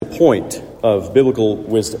point of biblical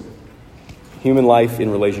wisdom. Human life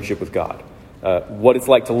in relationship with God. What it's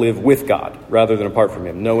like to live with God rather than apart from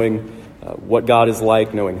Him. Knowing what God is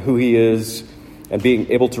like, knowing who He is, and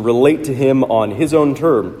being able to relate to Him on His own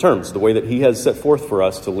terms, the way that He has set forth for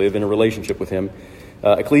us to live in a relationship with Him.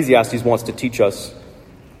 Ecclesiastes wants to teach us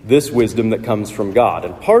this wisdom that comes from God.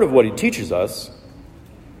 And part of what he teaches us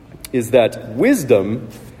is that wisdom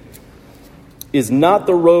is not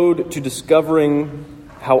the road to discovering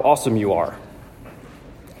how awesome you are.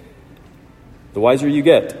 The wiser you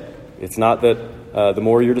get, it's not that the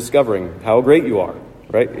more you're discovering how great you are,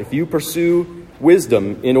 right? If you pursue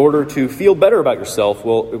wisdom in order to feel better about yourself,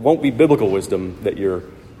 well, it won't be biblical wisdom that you're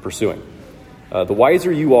pursuing. The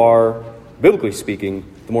wiser you are, biblically speaking,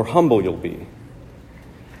 the more humble you'll be.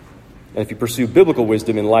 And if you pursue biblical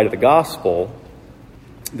wisdom in light of the gospel,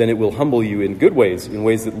 then it will humble you in good ways, in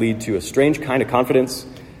ways that lead to a strange kind of confidence,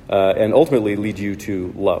 and ultimately lead you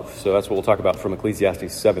to love. So that's what we'll talk about from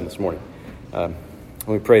Ecclesiastes 7 this morning. Let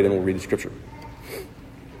me pray, then we'll read the scripture.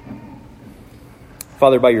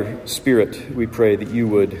 Father, by your Spirit, we pray that you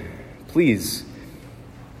would please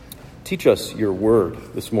teach us your word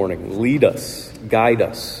this morning. Lead us, guide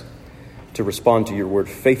us to respond to your word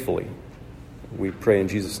faithfully. We pray in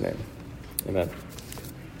Jesus' name. Amen.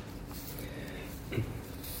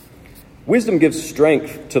 Wisdom gives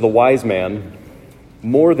strength to the wise man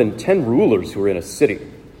more than 10 rulers who are in a city.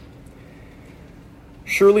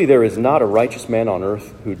 Surely there is not a righteous man on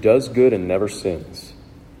earth who does good and never sins.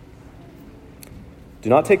 Do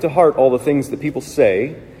not take to heart all the things that people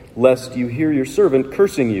say, lest you hear your servant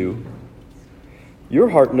cursing you. Your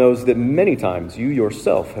heart knows that many times you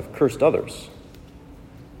yourself have cursed others.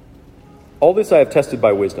 All this I have tested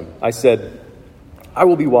by wisdom. I said, I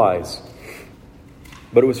will be wise.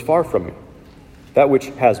 But it was far from me. That which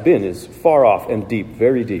has been is far off and deep,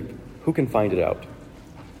 very deep. Who can find it out?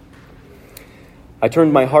 I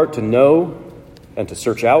turned my heart to know and to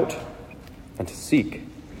search out and to seek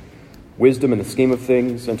wisdom in the scheme of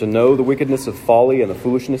things, and to know the wickedness of folly and the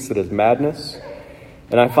foolishness that is madness.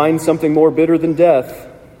 And I find something more bitter than death,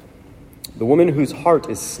 the woman whose heart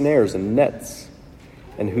is snares and nets,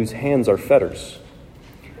 and whose hands are fetters.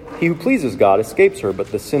 He who pleases God escapes her,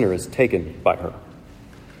 but the sinner is taken by her.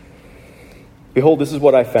 Behold, this is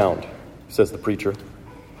what I found, says the preacher,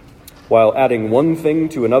 while adding one thing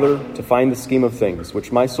to another to find the scheme of things,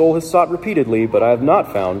 which my soul has sought repeatedly, but I have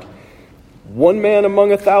not found. One man among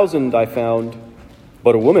 1,000 I found,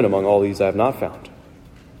 but a woman among all these I have not found.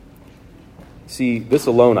 See, this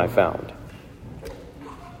alone I found,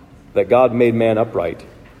 that God made man upright,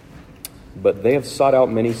 but they have sought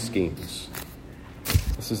out many schemes.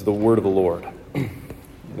 This is the word of the Lord.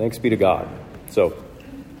 Thanks be to God. So,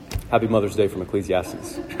 happy Mother's Day from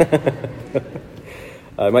Ecclesiastes.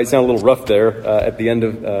 It might sound a little rough there at the end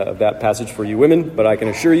of that passage for you women, but I can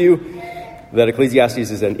assure you that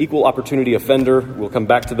Ecclesiastes is an equal opportunity offender. We'll come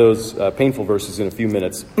back to those painful verses in a few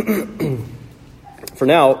minutes. For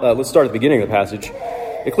now, let's start at the beginning of the passage.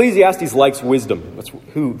 Ecclesiastes likes wisdom. That's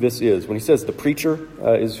who this is. When he says the preacher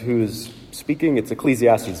is who is speaking, it's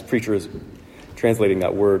Ecclesiastes. The preacher is translating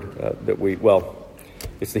that word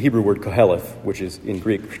it's the Hebrew word koheleth, which is in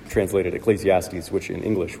Greek translated Ecclesiastes, which in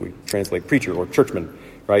English we translate preacher or churchman,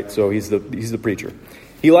 right? So he's the preacher.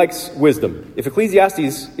 He likes wisdom. If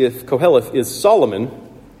Koheleth is Solomon,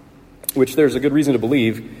 which there's a good reason to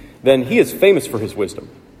believe, then he is famous for his wisdom.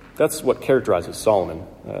 That's what characterizes Solomon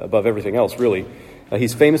above everything else, really.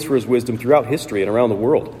 He's famous for his wisdom throughout history and around the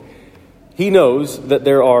world. He knows that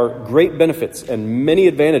there are great benefits and many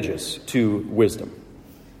advantages to wisdom.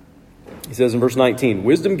 He says in verse 19,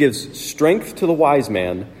 wisdom gives strength to the wise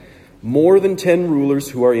man more than 10 rulers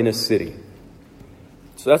who are in a city.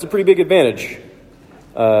 So that's a pretty big advantage.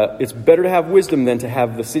 It's better to have wisdom than to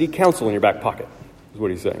have the city council in your back pocket, is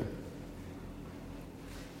what he's saying.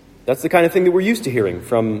 That's the kind of thing that we're used to hearing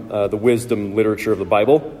from the wisdom literature of the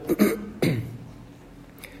Bible.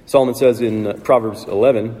 Solomon says in Proverbs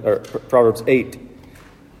 8,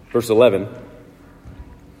 verse 11,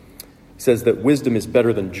 he says that wisdom is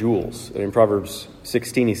better than jewels. And in Proverbs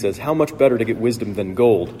 16, he says, how much better to get wisdom than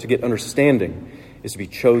gold? To get understanding is to be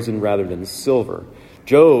chosen rather than silver.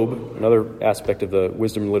 Job, another aspect of the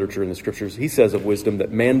wisdom literature in the scriptures, he says of wisdom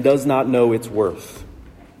that man does not know its worth.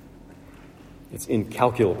 It's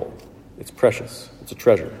incalculable. It's precious. It's a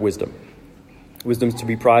treasure, wisdom. Wisdom is to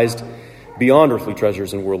be prized beyond earthly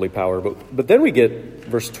treasures and worldly power. But then we get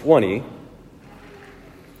verse 20,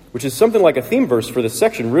 which is something like a theme verse for this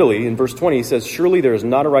section, really. In verse 20, he says, surely there is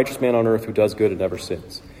not a righteous man on earth who does good and never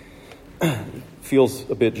sins. Feels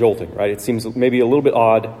a bit jolting, right? It seems maybe a little bit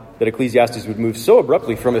odd that Ecclesiastes would move so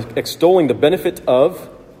abruptly from extolling the benefit of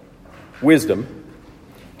wisdom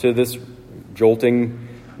to this jolting,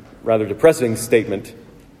 rather depressing statement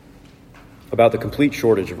about the complete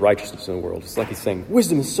shortage of righteousness in the world. It's like he's saying,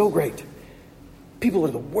 wisdom is so great. People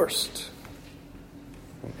are the worst.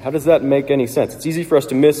 How does that make any sense? It's easy for us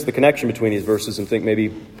to miss the connection between these verses and think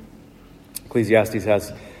maybe Ecclesiastes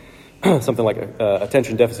has something like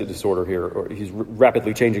attention deficit disorder here, or he's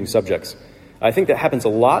rapidly changing subjects. I think that happens a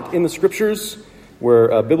lot in the scriptures, where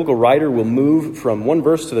a biblical writer will move from one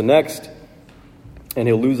verse to the next, and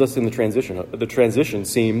he'll lose us in the transition. The transition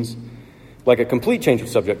seems like a complete change of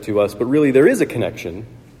subject to us, but really there is a connection,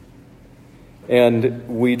 and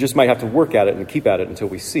we just might have to work at it and keep at it until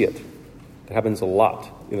we see it. It happens a lot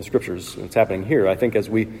in the scriptures, and it's happening here. I think as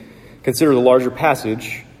we consider the larger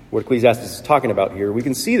passage, what Ecclesiastes is talking about here, we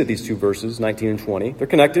can see that these two verses, 19 and 20, they're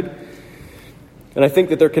connected. And I think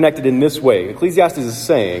that they're connected in this way. Ecclesiastes is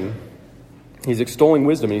saying, he's extolling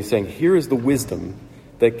wisdom, and he's saying, here is the wisdom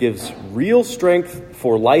that gives real strength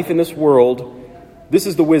for life in this world. This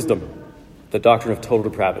is the wisdom, the doctrine of total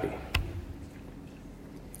depravity.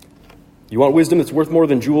 You want wisdom that's worth more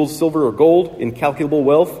than jewels, silver, or gold, incalculable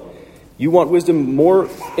wealth? You want wisdom more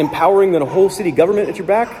empowering than a whole city government at your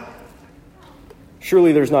back?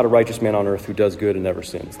 Surely there's not a righteous man on earth who does good and never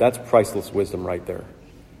sins. That's priceless wisdom right there.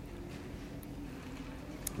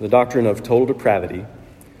 The doctrine of total depravity.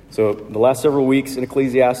 So the last several weeks in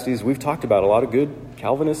Ecclesiastes, we've talked about a lot of good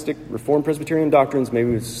Calvinistic, Reformed Presbyterian doctrines.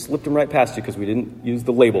 Maybe we slipped them right past you because we didn't use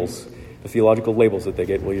the labels, the theological labels that they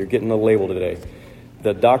get. Well, you're getting a label today.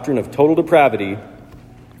 The doctrine of total depravity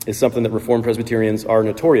is something that Reformed Presbyterians are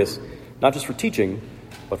notorious, not just for teaching,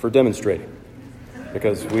 but for demonstrating.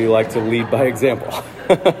 Because we like to lead by example.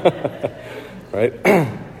 Right?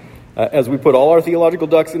 As we put all our theological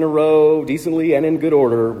ducks in a row, decently and in good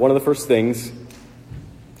order, one of the first things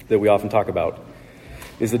that we often talk about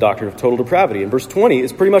is the doctrine of total depravity. And verse 20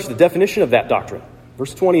 is pretty much the definition of that doctrine.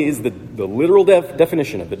 Verse 20 is the literal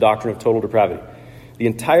definition of the doctrine of total depravity. The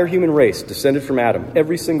entire human race descended from Adam.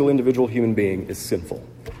 Every single individual human being is sinful,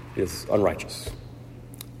 is unrighteous.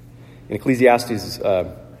 In Ecclesiastes,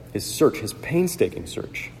 his painstaking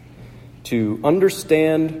search to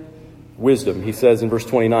understand wisdom, he says in verse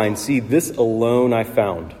 29, see, this alone I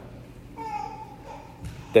found,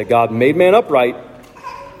 that God made man upright,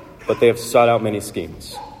 but they have sought out many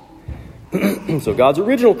schemes. So God's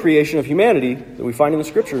original creation of humanity that we find in the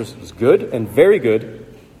scriptures is good and very good.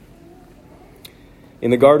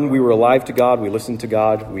 In the garden, we were alive to God, we listened to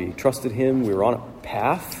God, we trusted him, we were on a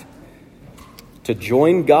path to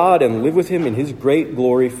join God and live with him in his great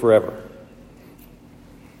glory forever.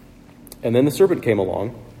 And then the serpent came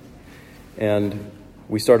along, and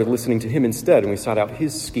we started listening to him instead, and we sought out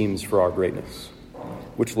his schemes for our greatness,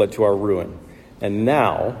 which led to our ruin. And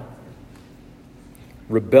now,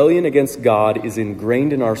 rebellion against God is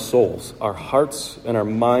ingrained in our souls. Our hearts and our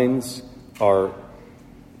minds are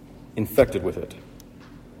infected with it.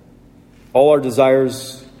 All our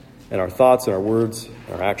desires and our thoughts and our words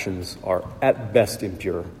and our actions are at best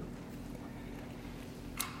impure.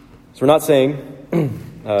 So we're not saying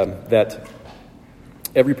that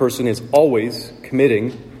every person is always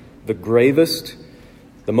committing the gravest,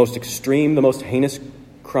 the most extreme, the most heinous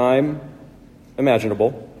crime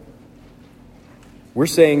imaginable. We're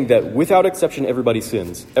saying that without exception, everybody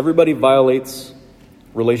sins. Everybody violates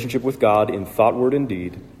relationship with God in thought, word, and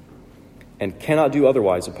deed, and cannot do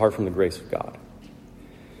otherwise apart from the grace of God.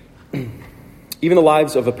 Even the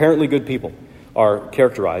lives of apparently good people are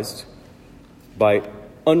characterized by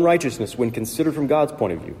unrighteousness when considered from God's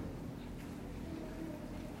point of view.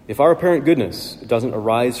 If our apparent goodness doesn't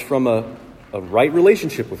arise from a right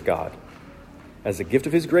relationship with God, as a gift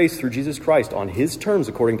of his grace through Jesus Christ on his terms,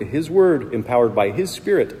 according to his word, empowered by his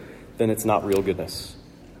Spirit, then it's not real goodness.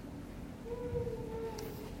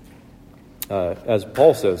 As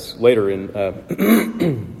Paul says later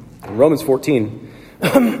in Romans 14,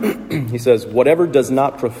 he says, whatever does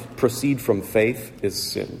not proceed from faith is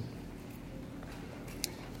sin.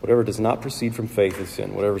 Whatever does not proceed from faith is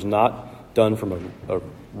sin. Whatever is not done from a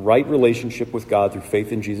right relationship with God through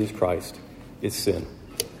faith in Jesus Christ is sin.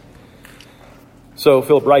 So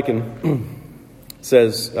Philip Ryken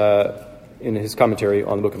says in his commentary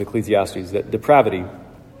on the book of Ecclesiastes that depravity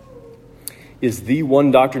is the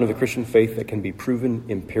one doctrine of the Christian faith that can be proven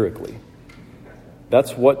empirically.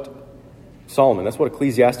 That's what Solomon, that's what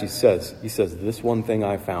Ecclesiastes says. He says, this one thing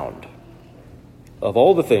I found. Of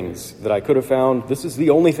all the things that I could have found, this is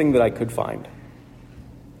the only thing that I could find.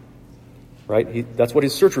 Right? That's what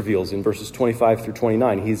his search reveals in verses 25 through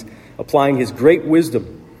 29. He's applying his great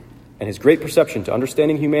wisdom and his great perception to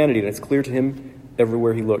understanding humanity, and it's clear to him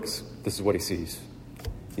everywhere he looks. This is what he sees.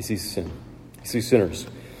 He sees sin. He sees sinners.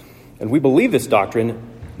 And we believe this doctrine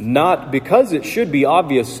not because it should be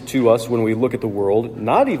obvious to us when we look at the world,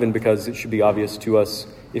 not even because it should be obvious to us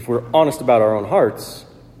if we're honest about our own hearts.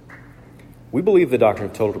 We believe the doctrine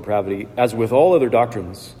of total depravity, as with all other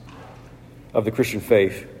doctrines of the Christian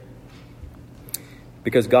faith,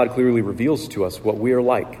 because God clearly reveals to us what we are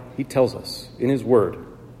like. He tells us in His Word,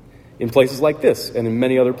 in places like this and in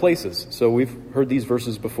many other places. So we've heard these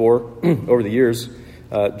verses before over the years.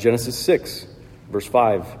 Genesis 6, verse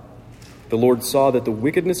 5. The Lord saw that the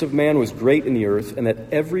wickedness of man was great in the earth, and that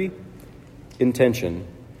every intention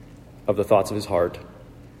of the thoughts of his heart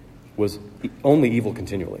was only evil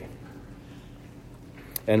continually.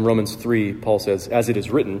 And Romans 3, Paul says, as it is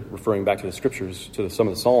written, referring back to the scriptures, to some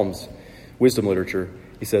of the Psalms, wisdom literature,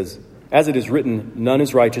 he says, as it is written, none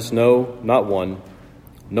is righteous, no, not one.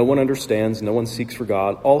 No one understands, no one seeks for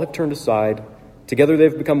God. All have turned aside. Together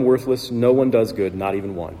they've become worthless. No one does good, not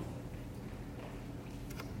even one.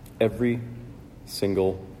 Every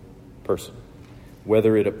single person,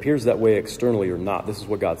 whether it appears that way externally or not, this is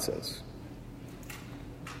what God says.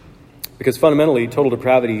 Because fundamentally, total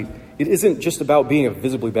depravity, it isn't just about being a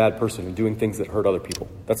visibly bad person and doing things that hurt other people.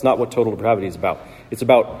 That's not what total depravity is about. It's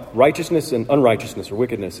about righteousness and unrighteousness or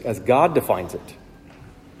wickedness as God defines it.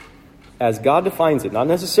 As God defines it, not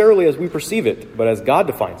necessarily as we perceive it, but as God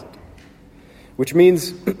defines it. Which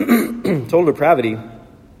means total depravity,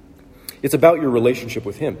 it's about your relationship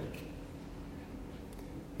with Him.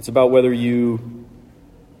 It's about whether you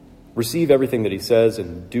receive everything that He says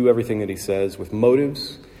and do everything that He says with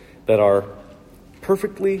motives that are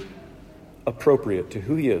perfectly appropriate to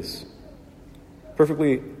who He is,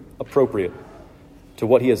 perfectly appropriate to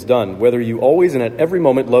what He has done, whether you always and at every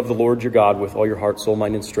moment love the Lord your God with all your heart, soul,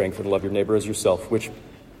 mind, and strength, and love your neighbor as yourself, which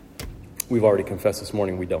we've already confessed this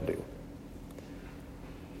morning we don't do.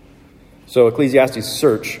 So Ecclesiastes'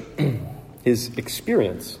 search, his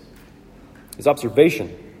experience, his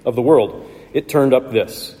observation of the world, it turned up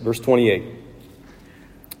this, verse 28.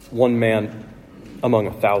 One man among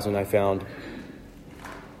 1,000 I found,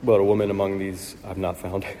 but a woman among these I've not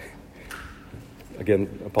found.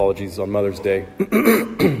 Again, apologies on Mother's Day.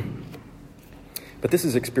 But this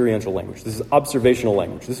is experiential language. This is observational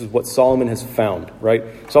language. This is what Solomon has found, right?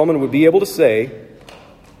 Solomon would be able to say,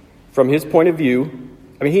 from his point of view,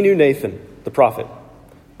 I mean, he knew Nathan, the prophet,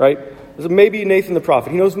 right? Maybe Nathan the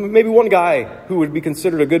prophet. He knows maybe one guy who would be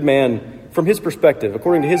considered a good man from his perspective,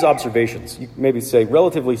 according to his observations. You maybe say,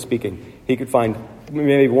 relatively speaking, he could find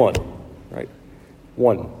maybe one, right?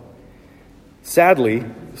 One. Sadly,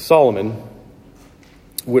 Solomon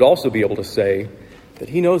would also be able to say that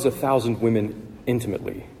he knows 1,000 women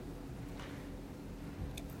intimately.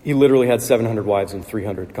 He literally had 700 wives and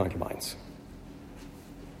 300 concubines.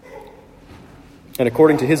 And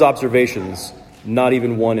according to his observations, not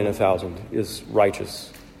even one in 1,000 is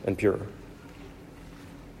righteous and pure.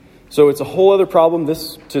 So it's a whole other problem,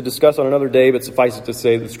 this to discuss on another day, but suffice it to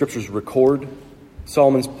say that the scriptures record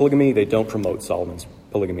Solomon's polygamy. They don't promote Solomon's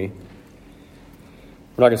polygamy.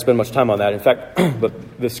 We're not going to spend much time on that. In fact,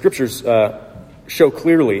 but the scriptures show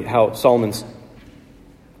clearly how Solomon's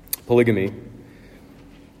polygamy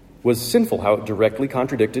was sinful, how it directly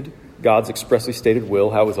contradicted God's expressly stated will,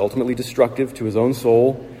 how it was ultimately destructive to his own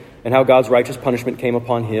soul, and how God's righteous punishment came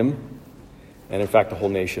upon him, and in fact the whole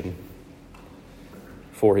nation,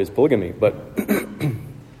 for his polygamy. But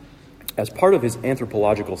as part of his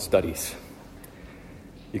anthropological studies,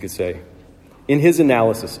 you could say, in his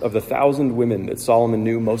analysis of the 1,000 women that Solomon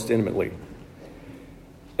knew most intimately,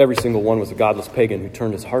 every single one was a godless pagan who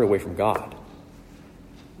turned his heart away from God.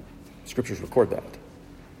 Scriptures record that.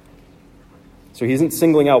 So he isn't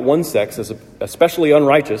singling out one sex as especially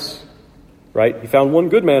unrighteous, right? He found one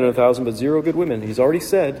good man in 1,000, but 0 good women. He's already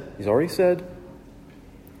said,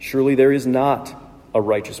 surely there is not a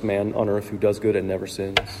righteous man on earth who does good and never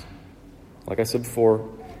sins. Like I said before,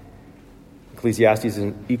 Ecclesiastes is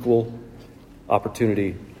an equal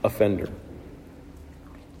opportunity offender.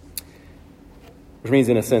 Which means,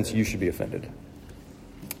 in a sense, you should be offended.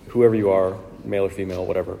 Whoever you are, male or female,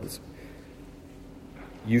 whatever.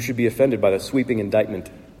 You should be offended by the sweeping indictment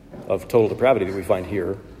of total depravity that we find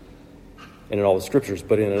here and in all the scriptures.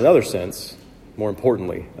 But in another sense, more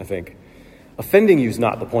importantly, I think, offending you is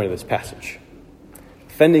not the point of this passage.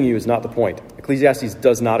 Offending you is not the point. Ecclesiastes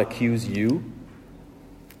does not accuse you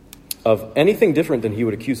of anything different than he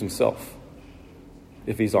would accuse himself,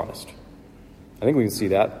 if he's honest. I think we can see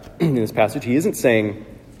that in this passage. He isn't saying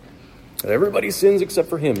that everybody sins except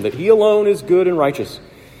for him, that he alone is good and righteous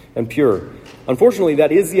and pure. Unfortunately,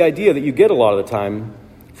 that is the idea that you get a lot of the time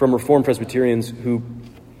from Reformed Presbyterians who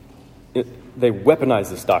they weaponize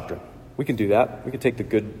this doctrine. We can do that. We can take the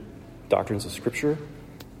good doctrines of Scripture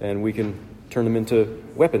and we can turn them into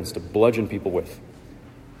weapons to bludgeon people with.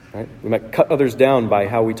 Right? We might cut others down by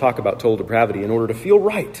how we talk about total depravity in order to feel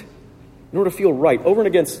right. In order to feel right over and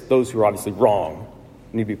against those who are obviously wrong,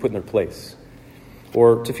 need to be put in their place.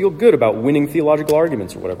 Or to feel good about winning theological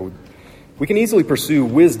arguments or whatever. We can easily pursue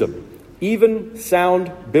wisdom, even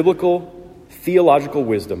sound biblical theological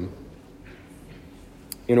wisdom,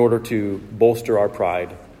 in order to bolster our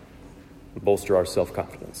pride, bolster our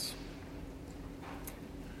self-confidence.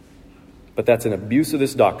 But that's an abuse of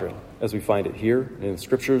this doctrine, as we find it here in the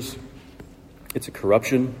Scriptures. It's a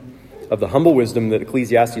corruption of the humble wisdom that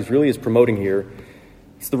Ecclesiastes really is promoting here.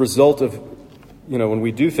 It's the result of, when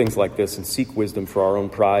we do things like this and seek wisdom for our own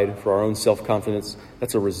pride, for our own self-confidence,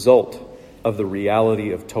 that's a result of the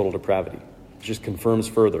reality of total depravity. It just confirms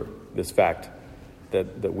further this fact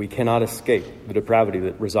that we cannot escape the depravity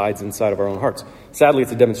that resides inside of our own hearts. Sadly,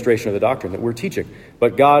 it's a demonstration of the doctrine that we're teaching.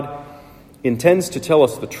 But God intends to tell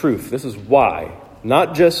us the truth. This is why,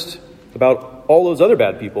 not just about all those other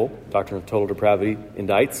bad people, doctrine of total depravity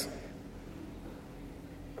indicts,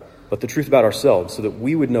 but the truth about ourselves, so that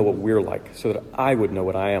we would know what we're like, so that I would know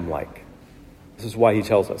what I am like. This is why he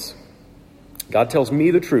tells us. God tells me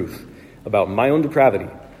the truth about my own depravity,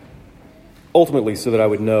 ultimately so that I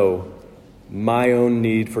would know my own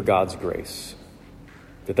need for God's grace,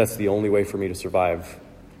 that's the only way for me to survive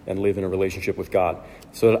and live in a relationship with God,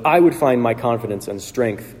 so that I would find my confidence and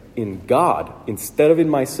strength in God instead of in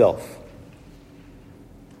myself,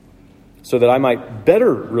 so that I might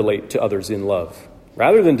better relate to others in love,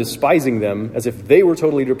 rather than despising them as if they were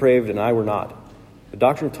totally depraved and I were not. The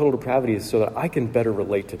doctrine of total depravity is so that I can better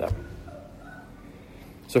relate to them.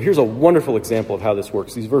 So here's a wonderful example of how this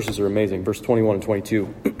works. These verses are amazing. Verse 21 and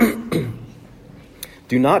 22.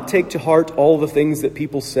 Do not take to heart all the things that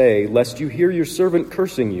people say, lest you hear your servant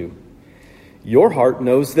cursing you. Your heart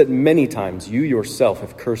knows that many times you yourself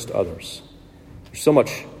have cursed others. There's so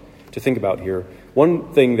much to think about here.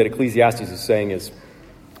 One thing that Ecclesiastes is saying is,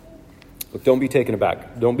 look, don't be taken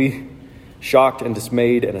aback. Don't be shocked and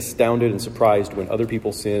dismayed and astounded and surprised when other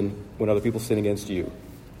people sin against you.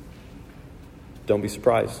 Don't be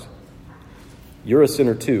surprised. You're a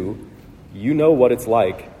sinner too. You know what it's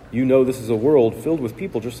like. You know this is a world filled with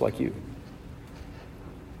people just like you.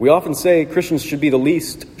 We often say Christians should be the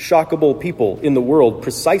least shockable people in the world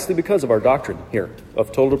precisely because of our doctrine here of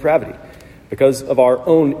total depravity, because of our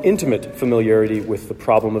own intimate familiarity with the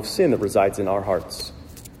problem of sin that resides in our hearts.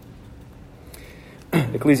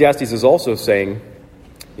 Ecclesiastes is also saying,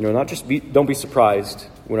 don't be surprised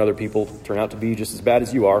when other people turn out to be just as bad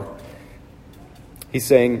as you are. He's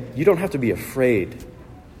saying you don't have to be afraid.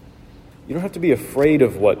 You don't have to be afraid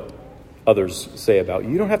of what others say about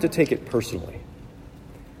you. You don't have to take it personally.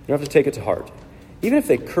 You don't have to take it to heart. Even if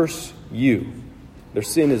they curse you, their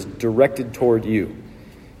sin is directed toward you.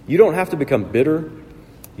 You don't have to become bitter.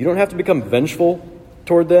 You don't have to become vengeful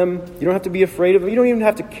toward them. You don't have to be afraid of them. You don't even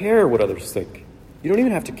have to care what others think. You don't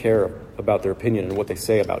even have to care about their opinion and what they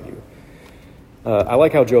say about you. I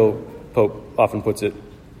like how Joe Pope often puts it.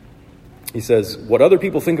 He says, what other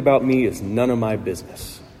people think about me is none of my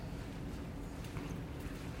business.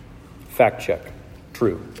 Fact check.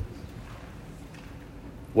 True.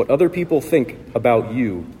 What other people think about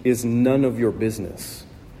you is none of your business.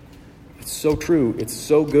 It's so true. It's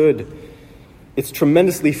so good. It's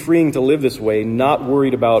tremendously freeing to live this way, not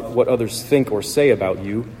worried about what others think or say about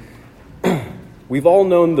you. We've all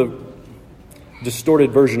known the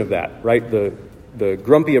distorted version of that, right? The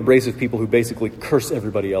grumpy, abrasive people who basically curse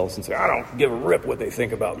everybody else and say, I don't give a rip what they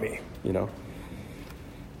think about me,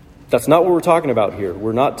 That's not what we're talking about here.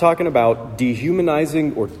 We're not talking about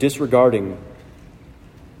dehumanizing or disregarding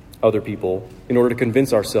other people in order to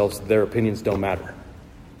convince ourselves that their opinions don't matter.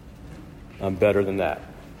 I'm better than that.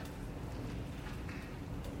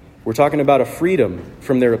 We're talking about a freedom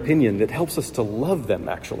from their opinion that helps us to love them,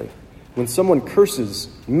 actually. When someone curses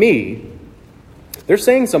me, they're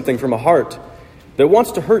saying something from a heart that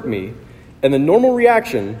wants to hurt me, and the normal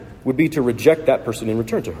reaction would be to reject that person in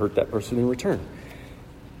return, to hurt that person in return.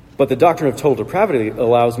 But the doctrine of total depravity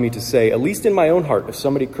allows me to say, at least in my own heart, if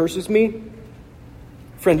somebody curses me,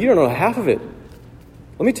 friend, you don't know half of it.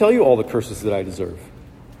 Let me tell you all the curses that I deserve.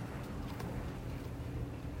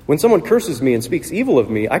 When someone curses me and speaks evil of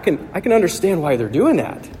me, I can understand why they're doing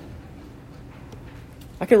that.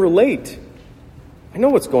 I can relate. I know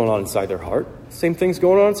what's going on inside their heart. Same thing's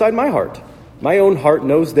going on inside my heart. My own heart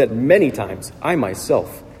knows that many times I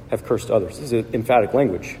myself have cursed others. This is emphatic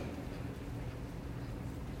language.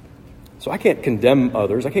 So I can't condemn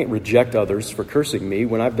others. I can't reject others for cursing me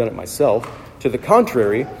when I've done it myself. To the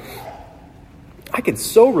contrary, I can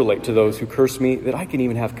so relate to those who curse me that I can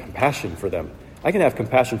even have compassion for them. I can have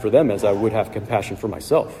compassion for them as I would have compassion for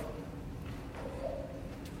myself.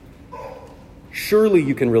 Surely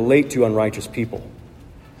you can relate to unrighteous people.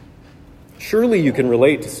 Surely you can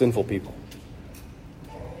relate to sinful people.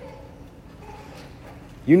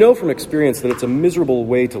 You know from experience that it's a miserable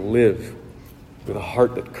way to live with a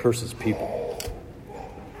heart that curses people.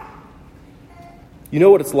 You know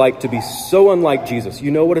what it's like to be so unlike Jesus.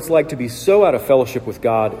 You know what it's like to be so out of fellowship with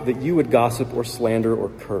God that you would gossip or slander or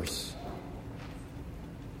curse.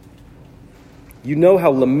 You know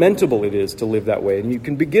how lamentable it is to live that way, and you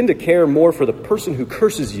can begin to care more for the person who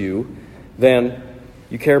curses you than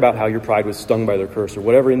you care about how your pride was stung by their curse or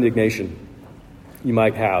whatever indignation you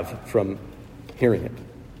might have from hearing it.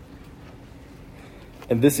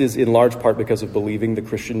 And this is in large part because of believing the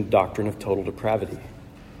Christian doctrine of total depravity.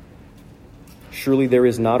 Surely there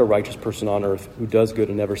is not a righteous person on earth who does good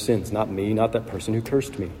and never sins. Not me, not that person who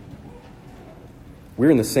cursed me. We're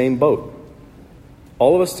in the same boat.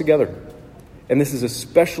 All of us together. And this is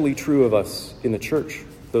especially true of us in the church,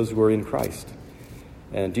 those who are in Christ.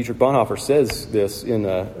 And Dietrich Bonhoeffer says this in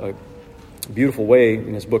a beautiful way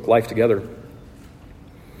in his book, Life Together.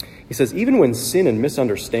 He says, even when sin and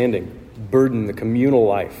misunderstanding burden the communal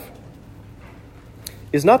life,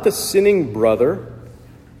 is not the sinning brother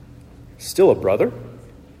still a brother,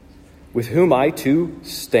 with whom I too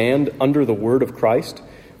stand under the word of Christ?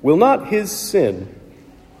 Will not his sin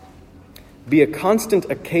be a constant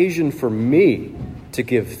occasion for me to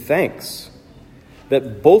give thanks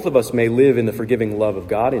that both of us may live in the forgiving love of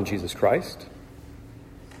God in Jesus Christ?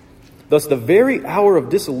 Thus, the very hour of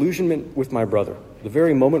disillusionment with my brother, the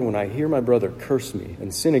very moment when I hear my brother curse me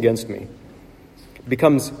and sin against me,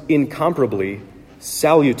 becomes incomparably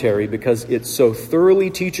salutary because it so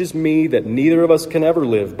thoroughly teaches me that neither of us can ever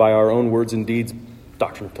live by our own words and deeds,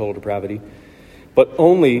 doctrine of total depravity, but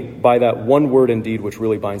only by that one word and deed which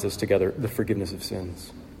really binds us together, the forgiveness of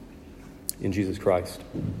sins in Jesus Christ.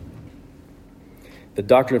 The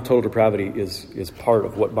doctrine of total depravity is part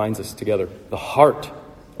of what binds us together. The heart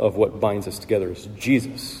of what binds us together is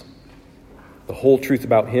Jesus. The whole truth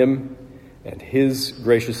about him and his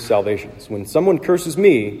gracious salvations. When someone curses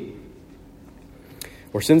me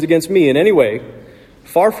or sins against me in any way,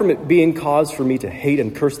 far from it being cause for me to hate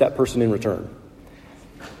and curse that person in return,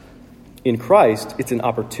 in Christ, it's an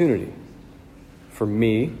opportunity for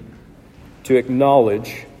me to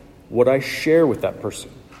acknowledge what I share with that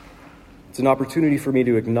person. It's an opportunity for me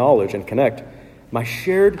to acknowledge and connect my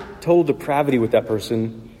shared total depravity with that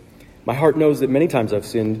person. My heart knows that many times I've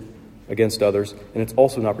sinned against others, and it's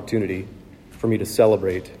also an opportunity for me to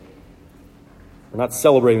celebrate. We're not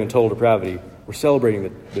celebrating the total depravity, we're celebrating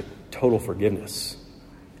the total forgiveness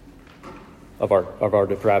of our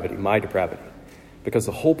depravity, my depravity. Because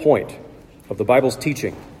the whole point of the Bible's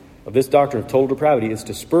teaching of this doctrine of total depravity is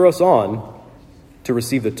to spur us on to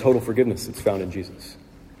receive the total forgiveness that's found in Jesus.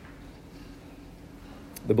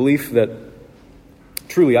 The belief that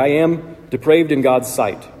truly I am depraved in God's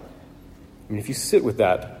sight. I mean, if you sit with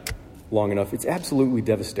that long enough, it's absolutely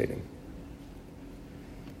devastating.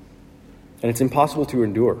 And it's impossible to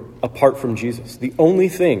endure apart from Jesus. The only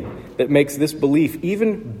thing that makes this belief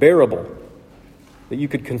even bearable, that you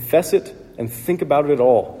could confess it and think about it at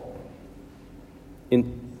all,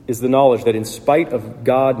 is the knowledge that in spite of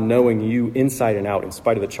God knowing you inside and out, in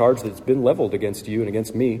spite of the charge that's been leveled against you and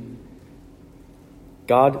against me,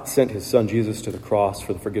 God sent his son Jesus to the cross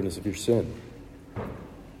for the forgiveness of your sin.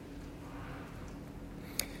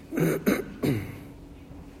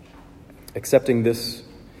 Accepting this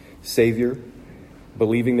Savior,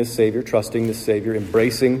 believing this Savior, trusting this Savior,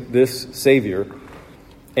 embracing this Savior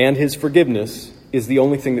and his forgiveness is the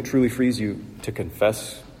only thing that truly frees you to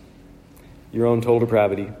confess your own total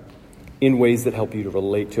depravity in ways that help you to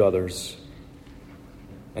relate to others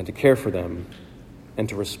and to care for them and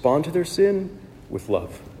to respond to their sin with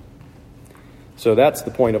love. So that's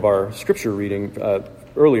the point of our scripture reading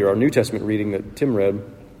earlier, our New Testament reading that Tim read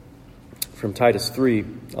from Titus 3.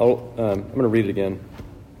 I'm going to read it again.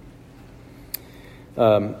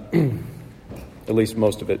 At least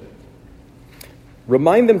most of it.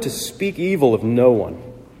 Remind them to speak evil of no one,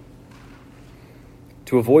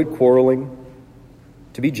 to avoid quarreling,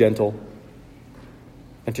 to be gentle,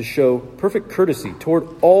 and to show perfect courtesy toward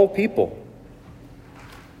all people.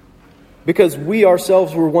 Because we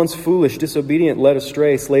ourselves were once foolish, disobedient, led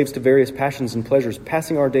astray, slaves to various passions and pleasures,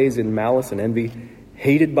 passing our days in malice and envy,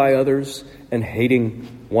 hated by others and hating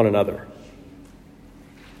one another.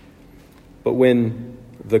 But when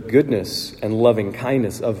the goodness and loving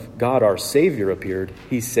kindness of God our Savior appeared,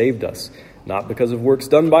 he saved us, not because of works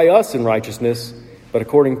done by us in righteousness, but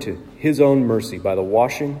according to his own mercy, by the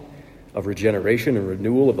washing of regeneration and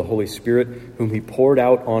renewal of the Holy Spirit, whom he poured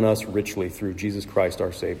out on us richly through Jesus Christ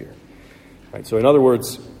our Savior. Right, so in other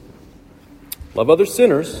words, love other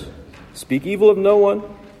sinners, speak evil of no one,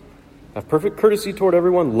 have perfect courtesy toward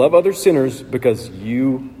everyone, love other sinners because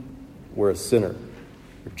you were a sinner.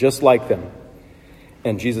 You're just like them.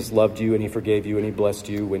 And Jesus loved you and he forgave you and he blessed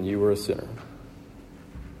you when you were a sinner.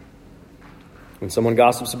 When someone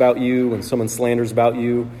gossips about you, when someone slanders about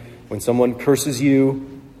you, when someone curses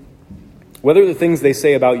you, whether the things they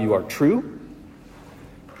say about you are true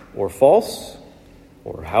or false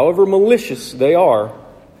or however malicious they are,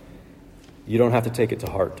 you don't have to take it to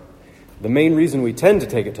heart. The main reason we tend to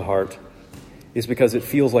take it to heart is because it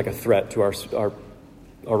feels like a threat to our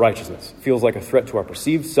righteousness. It feels like a threat to our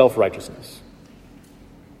perceived self-righteousness.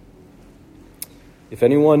 If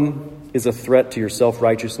anyone is a threat to your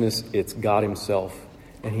self-righteousness, it's God himself.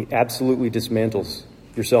 And he absolutely dismantles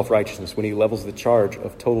your self-righteousness when he levels the charge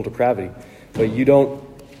of total depravity. But you don't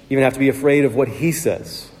even have to be afraid of what he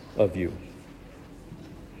says of you.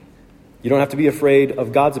 You don't have to be afraid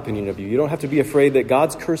of God's opinion of you. You don't have to be afraid that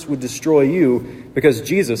God's curse would destroy you, because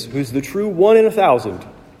Jesus, who's the true 1 in 1,000,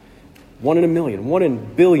 1 in a million, 1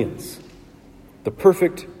 in billions, the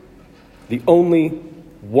perfect, the only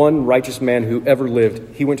one righteous man who ever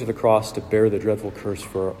lived, he went to the cross to bear the dreadful curse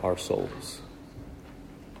for our souls.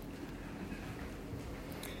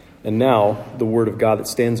 And now, the word of God that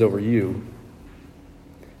stands over you,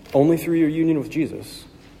 only through your union with Jesus,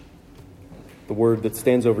 the word that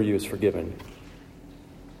stands over you is forgiven,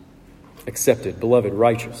 accepted, beloved,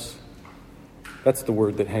 righteous. That's the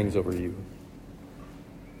word that hangs over you.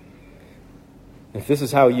 If this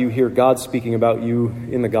is how you hear God speaking about you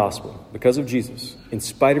in the gospel, because of Jesus, in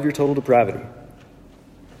spite of your total depravity,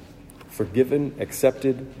 forgiven,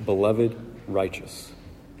 accepted, beloved, righteous,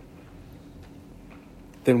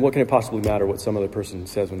 then what can it possibly matter what some other person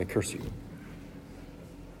says when they curse you?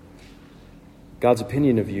 God's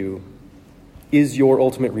opinion of you is your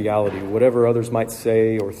ultimate reality. Whatever others might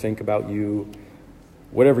say or think about you,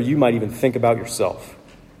 whatever you might even think about yourself,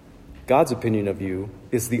 God's opinion of you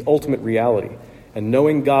is the ultimate reality. And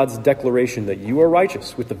knowing God's declaration that you are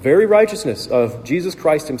righteous with the very righteousness of Jesus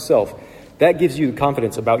Christ himself, that gives you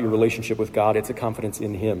confidence about your relationship with God. It's a confidence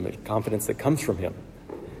in him, a confidence that comes from him,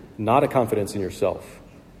 not a confidence in yourself.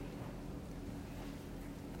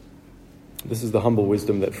 This is the humble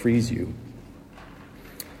wisdom that frees you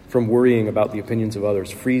from worrying about the opinions of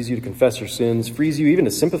others, frees you to confess your sins, frees you even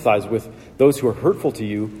to sympathize with those who are hurtful to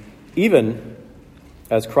you, even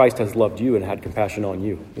as Christ has loved you and had compassion on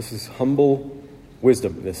you. This is humble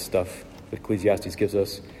wisdom, this stuff that Ecclesiastes gives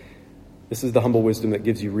us. This is the humble wisdom that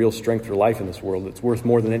gives you real strength for life in this world. It's worth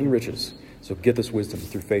more than any riches. So get this wisdom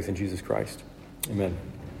through faith in Jesus Christ. Amen.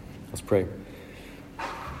 Let's pray.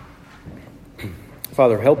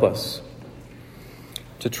 Father, help us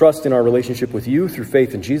to trust in our relationship with you through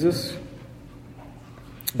faith in Jesus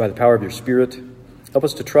by the power of your Spirit. Help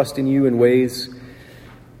us to trust in you in ways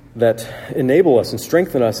that enable us and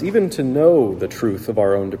strengthen us even to know the truth of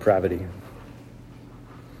our own depravity.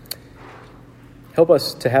 Help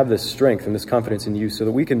us to have this strength and this confidence in you so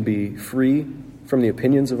that we can be free from the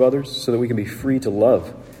opinions of others, so that we can be free to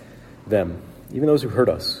love them, even those who hurt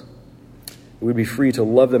us. We'd be free to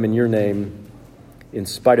love them in your name in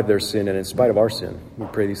spite of their sin and in spite of our sin. We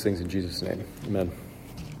pray these things in Jesus' name. Amen.